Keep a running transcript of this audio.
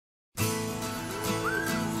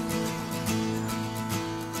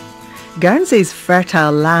Guernsey's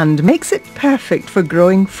fertile land makes it perfect for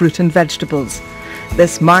growing fruit and vegetables.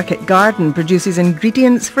 This market garden produces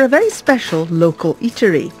ingredients for a very special local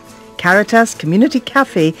eatery. Caritas Community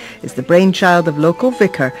Cafe is the brainchild of local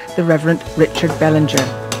vicar, the Reverend Richard Bellinger.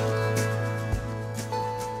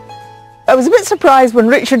 I was a bit surprised when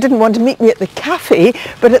Richard didn't want to meet me at the cafe,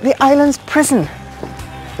 but at the island's prison.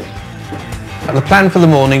 The plan for the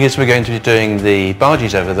morning is we're going to be doing the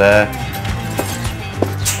bargies over there,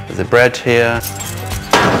 the bread here,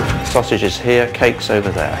 sausages here, cakes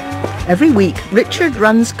over there. Every week, Richard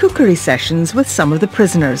runs cookery sessions with some of the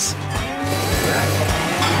prisoners.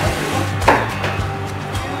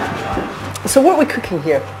 So what are we cooking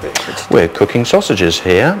here, Richard? We're cooking sausages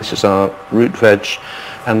here. This is our root veg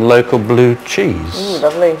and local blue cheese. Ooh,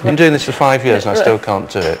 lovely. I've been doing this for 5 years and I still can't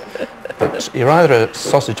do it. But you're either a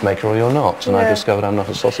sausage maker or you're not, and I discovered I'm not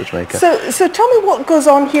a sausage maker. So tell me what goes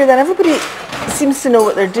on here then. Everybody seems to know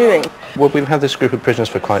what they're doing. Well, we've had this group of prisoners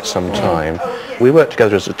for quite some time. We work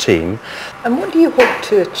together as a team. And what do you hope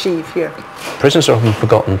to achieve here? Prisoners are often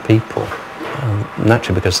forgotten people,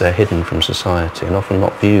 naturally because they're hidden from society and often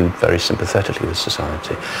not viewed very sympathetically with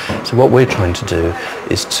society. So what we're trying to do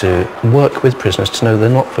is to work with prisoners to know they're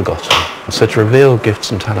not forgotten. So to reveal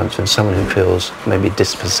gifts and talents in someone who feels maybe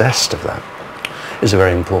dispossessed of that is a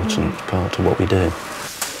very important part of what we do.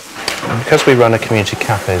 And because we run a community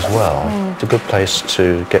cafe as well, it's a good place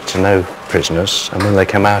to get to know prisoners, and when they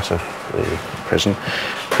come out of the prison,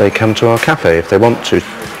 they come to our cafe if they want to.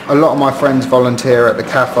 A lot of my friends volunteer at the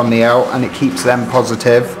cafe on the L, and it keeps them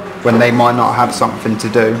positive when they might not have something to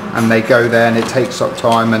do, and they go there and it takes up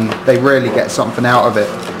time and they really get something out of it.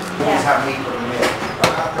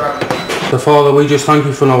 So Father, we just thank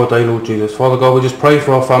you for another day, Lord Jesus. Father God, we just pray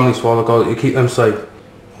for our families, Father God, that you keep them safe.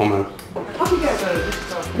 Amen.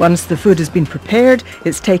 Once the food has been prepared,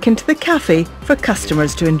 it's taken to the cafe for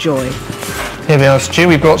customers to enjoy. Here we are, Stu,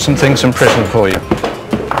 we brought some things from prison for you.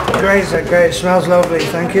 Great, it smells lovely,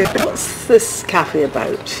 thank you. What's this cafe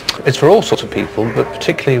about? It's for all sorts of people, but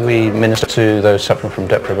particularly we minister to those suffering from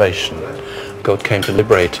deprivation. God came to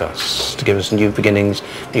liberate us, to give us new beginnings,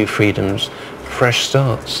 new freedoms, fresh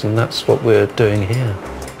starts, and that's what we're doing here.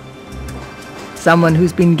 Someone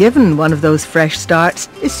who's been given one of those fresh starts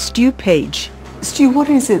is Stu Page. Stu, what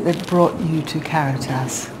is it that brought you to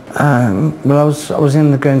Caritas? Well, I was in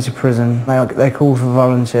the Guernsey prison. They called for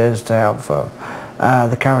volunteers to help for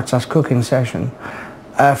the Caritas cooking session.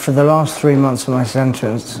 For the last 3 months of my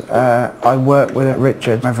sentence, I worked with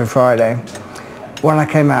Richard every Friday. When I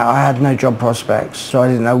came out, I had no job prospects, so I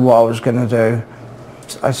didn't know what I was going to do.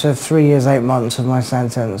 I served 3 years, 8 months of my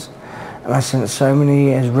sentence, and I spent so many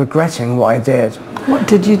years regretting what I did. What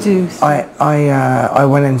did you do? I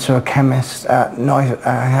went into a chemist at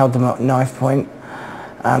held them at knife point,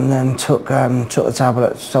 and then took the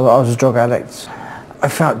tablets. So I was a drug addict. I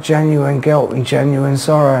felt genuine guilt and genuine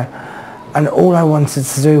sorrow, and all I wanted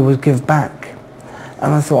to do was give back.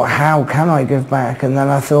 And I thought, how can I give back? And then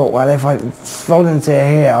I thought, well, if I volunteer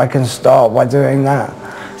here, I can start by doing that.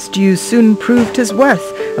 Stu soon proved his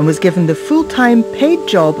worth and was given the full-time paid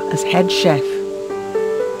job as head chef.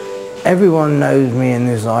 Everyone knows me in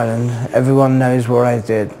this island. Everyone knows what I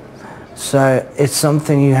did. So it's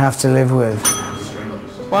something you have to live with.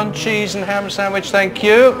 One cheese and ham sandwich, thank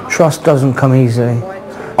you. Trust doesn't come easily.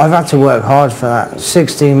 I've had to work hard for that.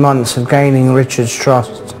 16 months of gaining Richard's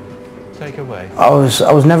trust. Take away. I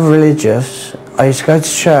was never religious. I used to go to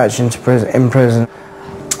church in prison.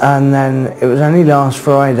 And then it was only last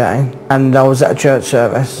Friday, and I was at a church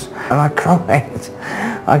service, and I cried.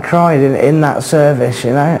 I cried in that service,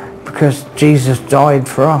 you know, because Jesus died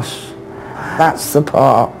for us. That's the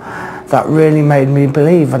part that really made me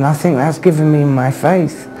believe, and I think that's given me my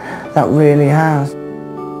faith. That really has.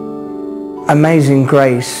 Amazing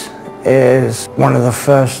Grace is one of the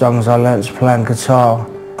first songs I learned to play on guitar.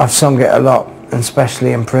 I've sung it a lot, and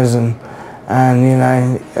especially in prison. And you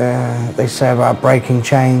know, they say about breaking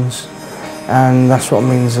chains, and that's what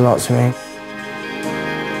means a lot to me.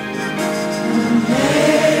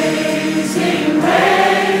 Amazing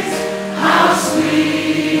grace, how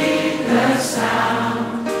sweet the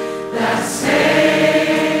sound that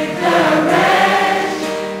saved a wretch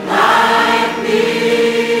like me.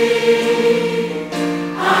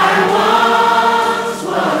 I once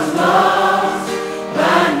was lost,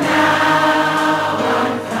 but now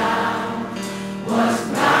I'm found. Was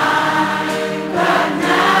blind, but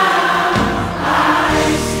now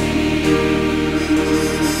I see.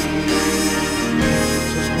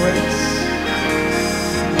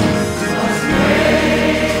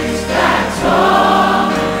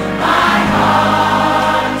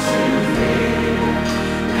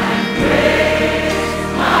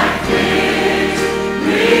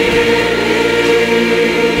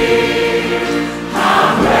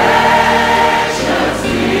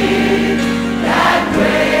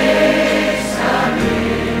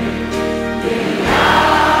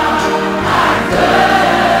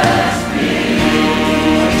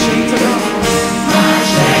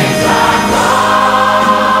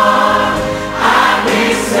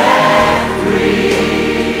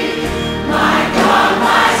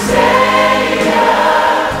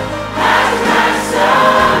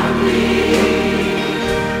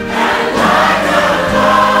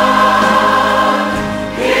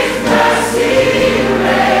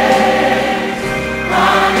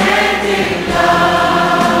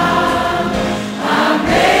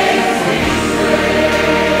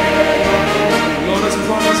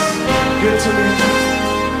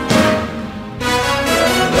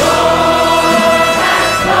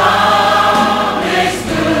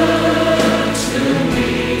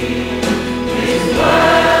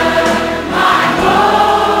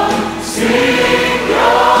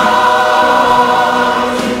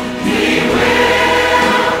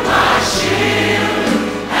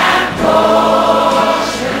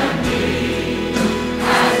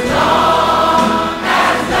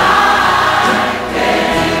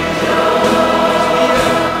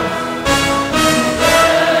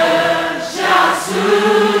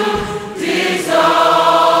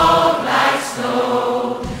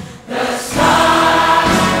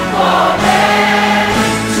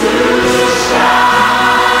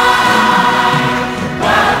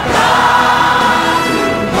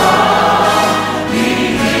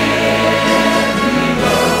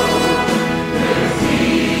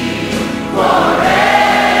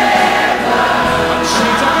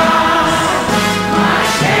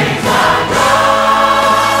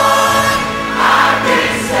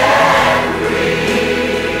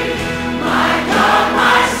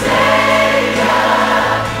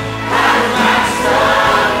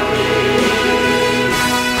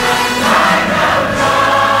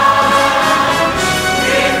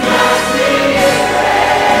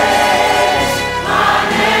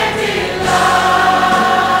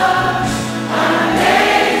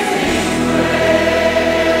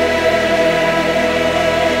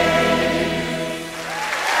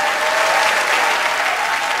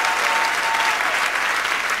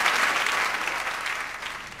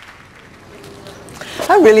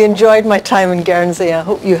 I've really enjoyed my time in Guernsey. I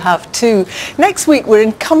hope you have too. Next week we're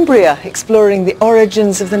in Cumbria exploring the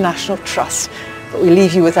origins of the National Trust. But we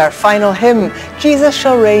leave you with our final hymn, Jesus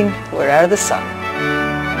Shall Reign Where'er the Sun.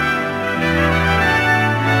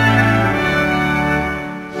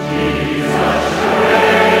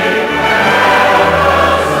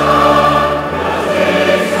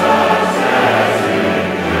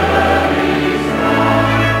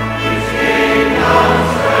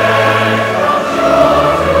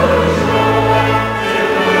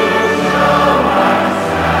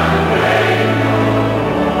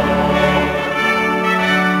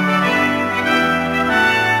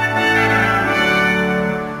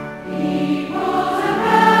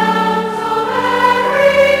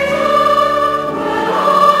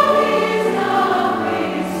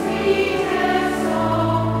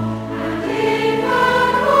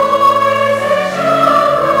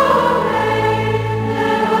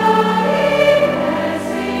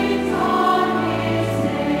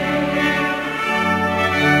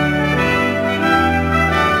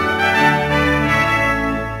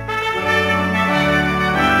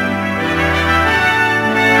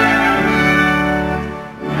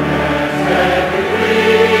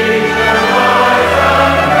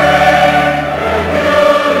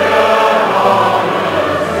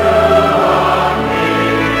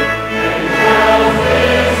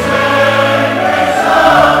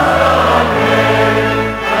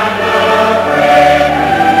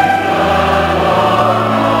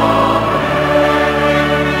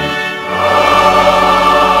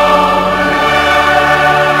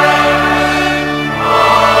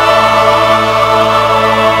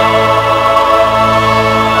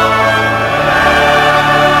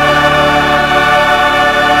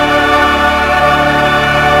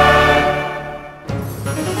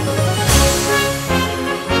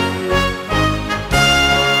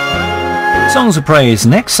 Songs of Praise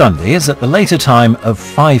next Sunday is at the later time of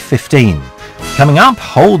 5:15. Coming up,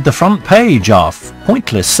 hold the front page. Our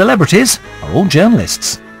pointless celebrities are all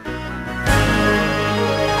journalists.